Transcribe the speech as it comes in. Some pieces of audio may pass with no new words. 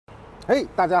嘿，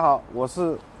大家好，我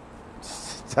是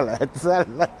再来。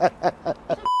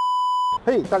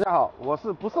嘿，大家好，我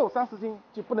是不瘦30斤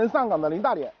就不能上岗的林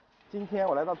大脸。今天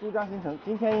我来到珠江新城，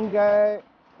今天应该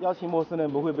邀请陌生人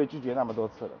不会被拒絕那麼多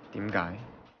次了。點解？人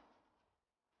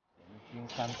均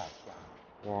300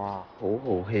下。哇，好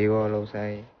豪氣喎，老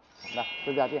細。來，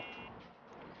這家店。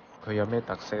佢有咩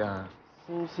特色啊？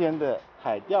新鮮的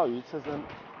海釣魚刺身，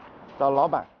找老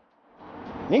闆。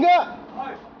林哥。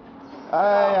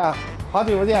哎呀，好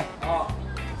久不見。啊，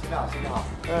新年好，新年好。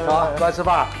好，过来吃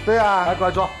饭。对啊。来，过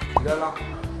来坐。几个人呢？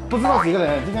不知道几个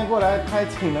人，今天过来开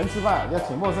请人吃饭，要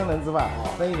请陌生人吃饭，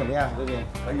生意怎么样？这边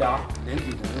可以啊，年底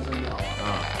肯定生意好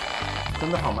啊。真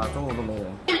的好吗？中午都没人。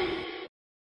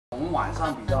我们晚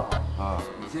上比较好啊，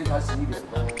你现在才11点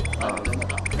多啊，真的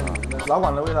好。老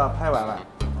广的味道拍完了，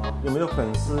有没有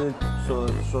粉丝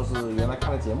说是原来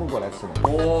看了节目过来吃的？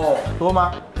哦，多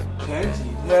吗？前几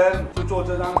天就坐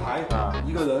这张台啊，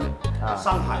一个人啊，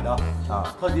上海的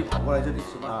啊，特地跑过来这里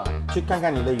吃饭啊，去看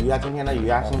看你的鱼啊，今天的鱼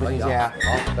啊，新不新鲜啊？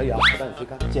好，可以啊，我带你去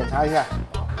看，检查一下。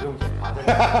不用检查，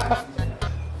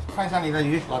看一下你的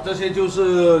鱼啊，这些就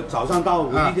是早上到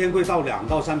我一天会到2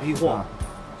到3批货，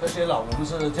这些呢我们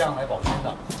是这样来保鲜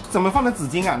的。怎么放的纸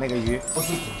巾啊？那个鱼不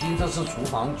是纸巾，这是厨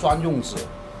房专用纸。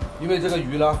因为这个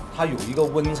鱼呢，它有一个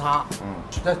温差，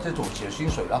在这种血腥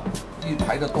水了，一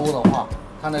排的多的话，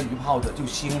它那鱼泡的就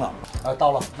腥了。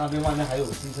到了那边外面还有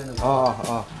新鲜的鱼看一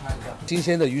下，新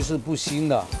鲜的鱼是不腥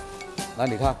的。来，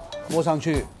你看摸上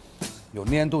去有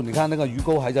粘度，你看那个鱼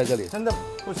钩还在这里，真的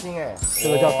不腥哎。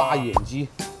这个叫大眼鸡，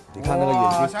你看那个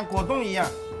眼睛像果冻一样。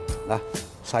来，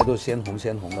鳃都鲜红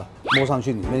鲜红的，摸上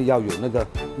去里面要有那个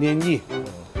粘液。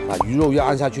鱼肉要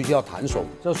按下去就要弹手，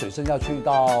这水深要去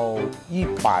到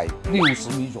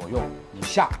160米左右以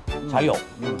下才有。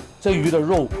这鱼的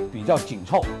肉比较紧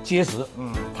凑、结实，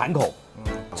弹口。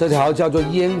这条叫做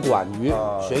烟管鱼，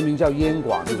学名叫烟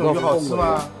管。这种鱼好吃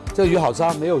吗？这鱼好吃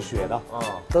啊，没有血的。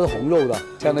这是红肉的，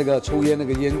像那个抽烟那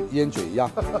个烟嘴一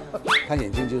样，看眼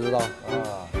睛就知道。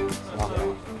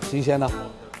新鲜的。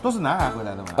都是南海回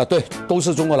来的吗？啊，对，都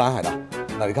是中国南海的。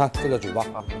那你看这个嘴巴，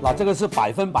那这个是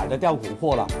100%的钓骨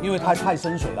货了，因为它太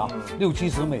深水了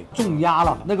，60、70米，重压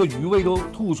了，那个鱼味都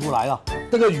吐出来了。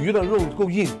这个鱼的肉够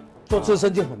硬，做刺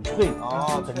身就很脆，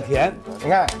很甜。你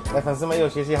看，那粉丝们又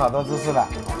学习好多知识了。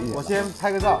我先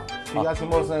拍个照，去邀请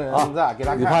陌生人，是吧？给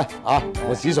他看。你拍啊，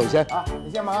我洗手先。啊，你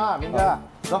先忙啊，明哥，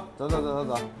走。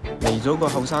嚟咗個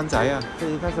後生仔啊！这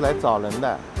一看是来找人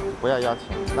的，不要邀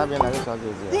请。那边来个小姐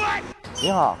姐，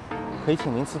你好，可以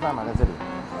请您吃饭吗？在这里。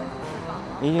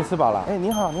你已经吃饱了。哎，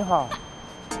你好，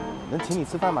能请你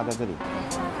吃饭吗？在这里。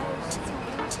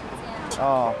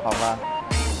哦，好吧。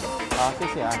好，谢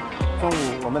谢啊。中午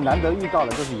我们难得遇到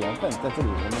了，这是缘分，在这里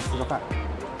我们吃个饭。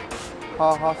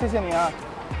好，谢谢你啊。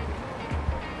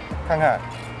看看，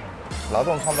劳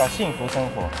动创造幸福生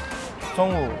活。中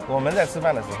午我们在吃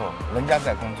饭的时候，人家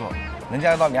在工作，人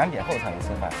家要到2点后才能吃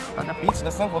饭，大家彼此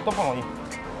的生活都不容易。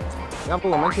要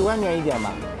不我们去外面一点吧？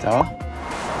走。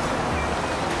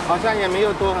好像也没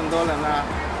有多很多人啊。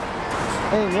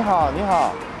哎，你好。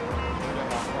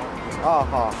哦，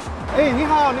好。哎，你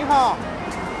好。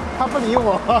他不理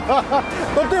我，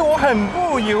都对我很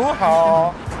不友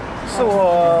好，是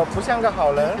我不像个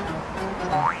好人。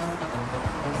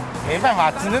没办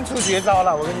法，只能出绝招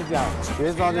了。我跟你讲，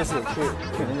绝招就是去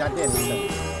人家店里等。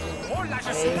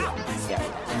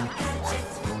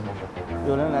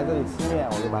有人来这里吃面，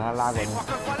我就把他拉过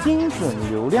去，精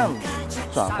准流量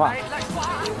转化。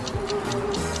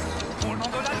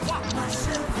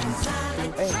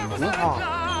哎，您好，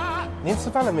您吃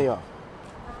饭了没有？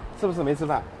是不是没吃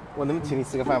饭？我能请你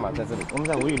吃个饭吗？在这里，我们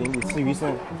在无雨林里吃鱼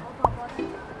生。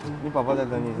你宝宝在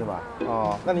等你是吧？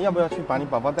哦，那你要不要去把你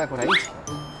宝宝带回来一起？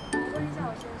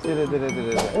对。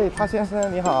哎，帕先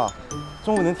生你好，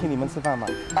中午能请你们吃饭吗？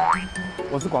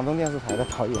我是广东电视台的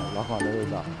导演老广的味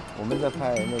道，我们在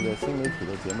拍那个新媒体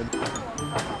的节目。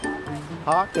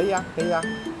好啊，可以啊，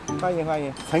欢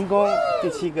迎，成功第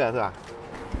7个是吧？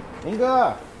林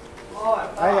哥，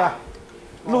哎呀，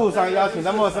路上邀请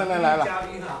的陌生人来了，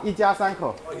一家3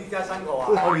口。一家3口啊？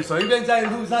哦，你随便在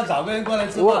路上找个人过来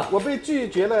吃饭。我被拒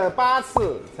绝了8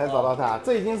次才找到他，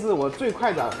这已经是我最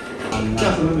快的。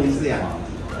叫什么名字呀？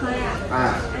可以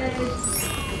啊。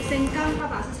姓甘，爸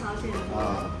爸是朝鲜人。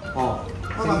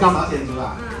姓甘朝鲜族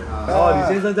啊。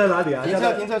你先生在哪里啊？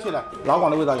停车去了。老广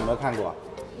的味道有没有看过？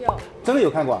有。真的有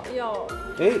看过？有。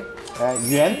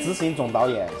原执行总导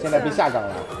演现在被下岗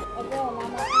了。我跟我妈妈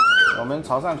看。我们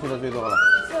潮汕去的最多了。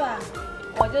是吧？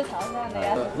我就潮汕的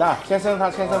呀。那先生来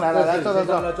坐。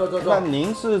那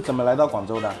您是怎么来到广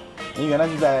州的？您原来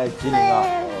是在吉林啊？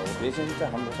原先是在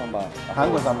韩国上班，韩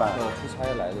国上班，出差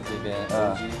来的这边，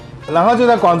然后就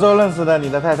在广州认识的你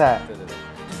的太太。对，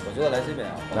我觉得来这边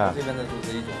啊，广州这边的就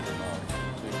是一种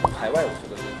就是海外，我觉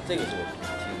得这个是我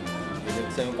挺有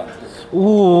深有感触。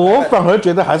我反而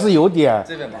觉得还是有点。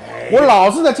这边嘛，我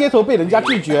老是在街头被人家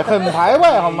拒绝，很排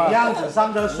外，好吗？样子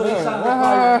上的水上的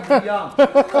花不一样。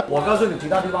我告诉你，其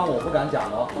他地方我不敢讲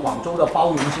哦，广州的包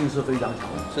容性是非常强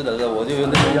的。是的，我就有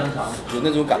那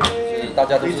种感觉，就是大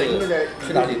家都是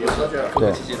去哪里都是客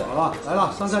客气气的。好了，来了，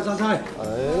上菜。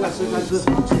开吃，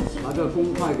拿个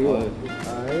公筷给我。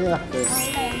哎呀，对，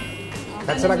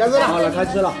开吃了。好了，开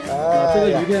吃了。这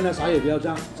个鱼片呢，啥也不要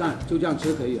蘸，就这样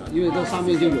吃可以了，因为这上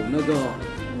面就有那个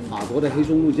法国的黑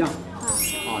松露酱。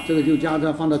这个就加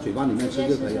上放到嘴巴里面吃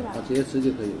就可以了，直接吃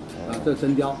就可以了。这个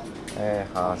蒸雕。哎，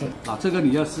好。这个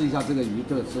你要试一下这个鱼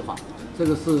这个吃法。这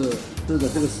个是这个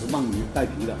石斑鱼带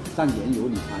皮的，蘸盐油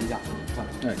你尝一下，看，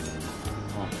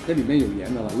这里面有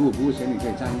盐的了，如果不够咸，你可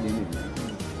以蘸一点点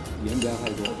盐，不要太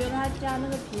多。我觉得它加那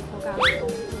个皮口感很丰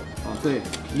富。对，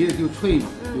皮也就脆嘛，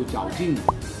有嚼劲。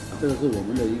这个是我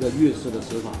们的一个粤式的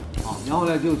吃法然后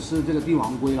呢就吃这个帝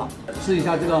王龟了，试一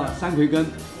下这个山葵根，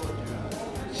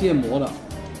现磨的。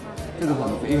这个很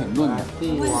肥很嫩的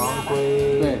帝王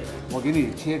龟，对，我给你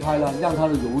切开了，让它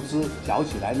的油脂嚼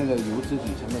起来，那个油脂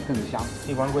底层的更香。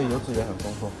帝王龟油脂也很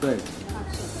丰富。对，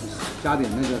加点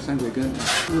那个山葵根，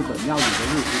日本料理的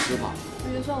日式吃法。比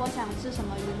如说我想吃什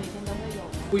么鱼，每天都会有。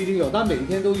不一定有，但每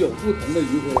天都有不同的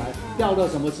鱼回来，钓到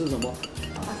什么吃什么。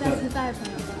好像是带朋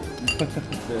友的。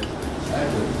对，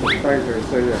带水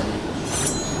虽然。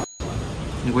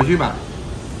你回去吧。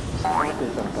总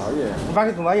导演，你发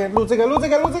给总导演录这个。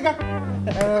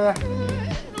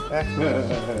来，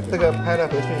这个拍了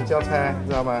回去你交差，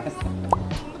知道吗？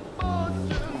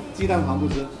鸡蛋黄不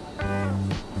吃，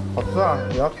好吃啊，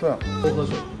也要吃。多喝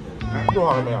水。录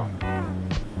好了没有？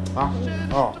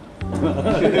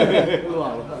录好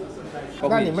了。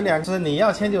那你们俩是你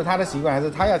要迁就他的习惯，还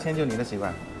是他要迁就你的习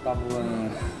惯？大部分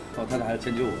我太太还要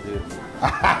迁就我这个。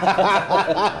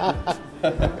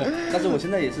但是我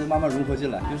现在也是慢慢融合进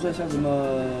来，比如说像什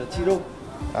么鸡肉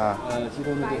鸡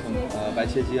肉那个什么白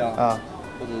切鸡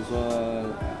或者说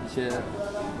一些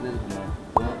那什么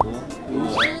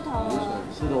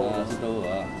狮头鹅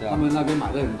这样。他们那边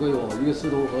买的很贵哦，一个狮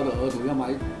头鹅的鹅头要买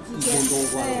1000多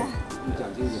块哦，你讲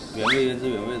究点。原汁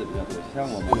原味的比较多，像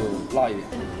我们就辣一点。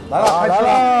来了，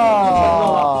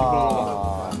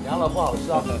凉了不好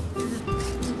吃啊。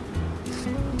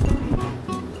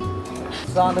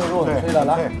吃啊，那个肉很脆的，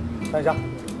来看一下，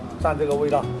蘸这个味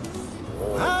道。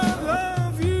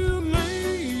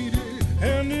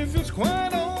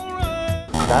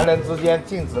男人之间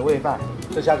禁止喂饭，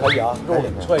这下可以啊，肉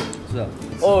很脆。是啊。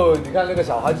你看那个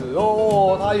小孩子，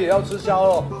他也要吃宵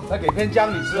了，来给片姜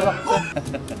你吃了。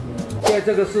现在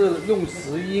这个是用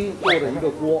石英做的一个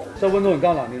锅，这温度很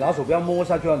高了，你拿手不要摸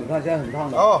下去了，你看现在很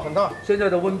烫的。很烫。现在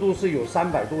的温度是有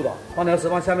300度的。放条石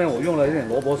斑，下面我用了一点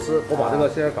萝卜丝，我把这个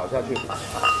现在搞下去。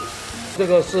这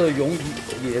个是用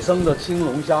野生的青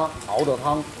龙虾熬的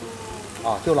汤，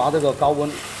就拿这个高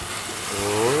温。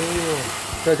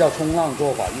这叫冲浪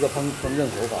做法，一个烹饪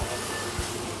手法。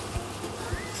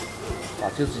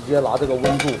就直接拿这个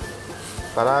温度，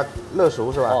把它热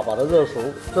熟是吧？把它热熟，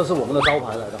这是我们的招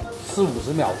牌来的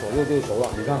，40-50秒左右就熟了。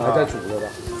你看还在煮着的。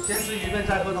先吃鱼片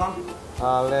再喝汤。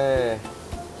好嘞，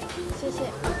谢谢。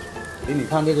给你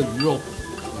看这个鱼肉，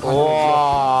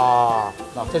哇，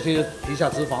这些皮下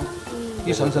脂肪，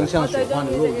一层层像雪花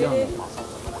牛肉一样的。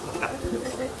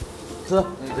吃，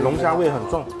龙虾味很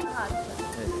重。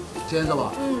煎着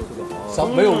吧。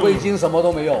没有味精，什么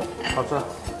都没有，好吃。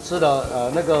吃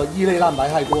的那个异类蛋白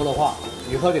太多的话，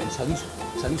你喝点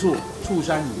陈醋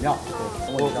酸饮料。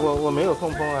我没有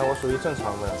痛风啊，我属于正常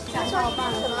的。想说什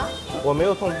么？我没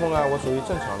有痛风啊，我属于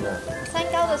正常的。三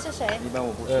高的是谁？一般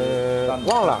我不吃。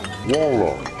忘了。本地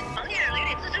人有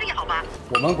点自制力，好吧？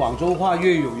我们广州话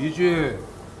粤语有一句：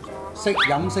識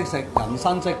飲識食，人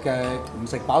生積極，唔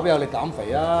食飽邊有力減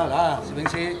肥啊！攝影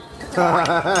師。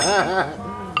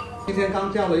今天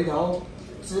刚叫了一条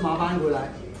芝麻斑回来。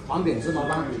放点芝麻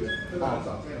斑，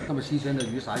那么新鲜的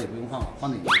鱼啥也不用放了，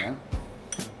放点盐，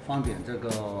放点这个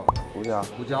胡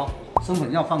椒，生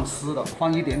粉要放湿的，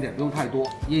放一点点，不用太多，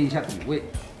腌一下底味。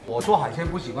我做海鲜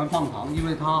不喜欢放糖，因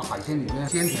为它海鲜里面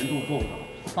鲜甜度够的，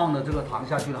放了这个糖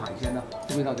下去的海鲜呢，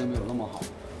味道就没有那么好。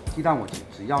鸡蛋我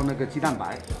只要那个鸡蛋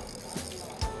白，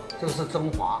这个是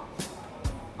蒸滑，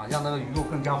让那个鱼肉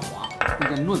更加滑，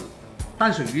更加嫩。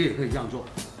淡水鱼也可以这样做，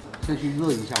先去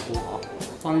热一下锅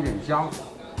放一点姜。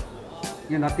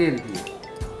让它垫底，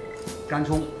干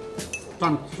葱、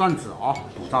蒜子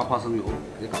煮炸花生油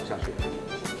也搞下去，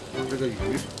把这个鱼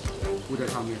铺在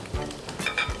上面，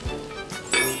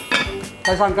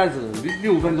盖上盖子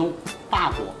6分钟，大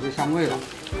火就香味了。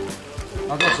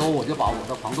那这时候我就把我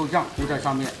的黄豆酱铺在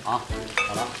上面啊，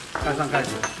好了，盖上盖子，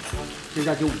现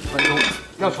在就5分钟，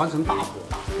要传成大火。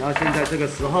然后现在这个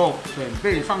时候准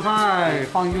备上菜，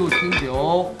放入清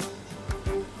酒，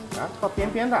啊，到边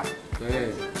边的，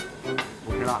对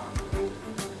，OK 了。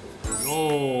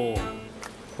哟，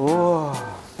哇，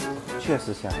确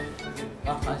实香。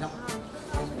来尝一下。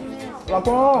老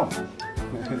公，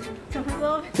怎么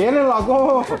说？别人老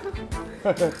公。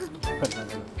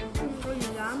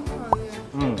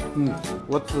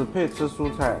我只配吃蔬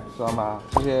菜，知道吗？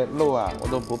这些肉啊，我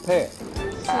都不配。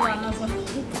吃完了说。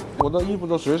我的衣服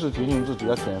都随时提醒自己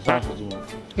要减30斤，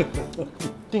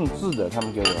定制的，他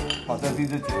们给我。好，这就是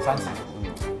减30。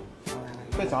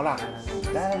睡着了，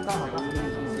来，刚好。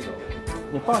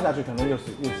你放下去可能又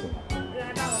醒。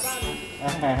来吧，我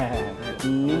爸爸。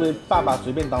你以为爸爸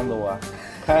随便当着我？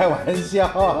开玩笑。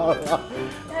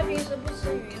他平时不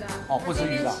吃鱼的。哦，不吃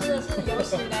鱼的。吃的是有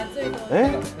史以来最多的。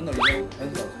哎，真的很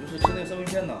少，就是吃那个生鱼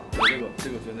片呢，这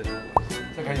个真的，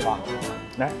这可以吧？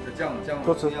来，这酱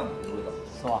多吃一样的味道，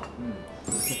是吧？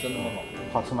是真的很好。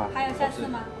好吃吗？还有下次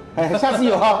吗？哎，下次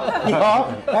有。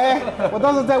哎，我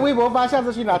到时候在微博发，下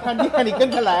次去哪探店你跟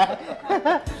着来。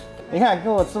你看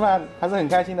跟我吃饭还是很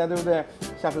开心的，对不对？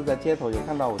下次在街头有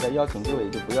看到我在邀请各位，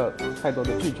就不要太多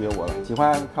的拒绝我了。喜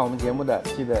欢看我们节目的，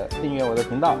记得订阅我的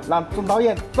频道，让钟导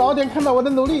演早点看到我的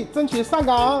努力，争取上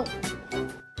岗。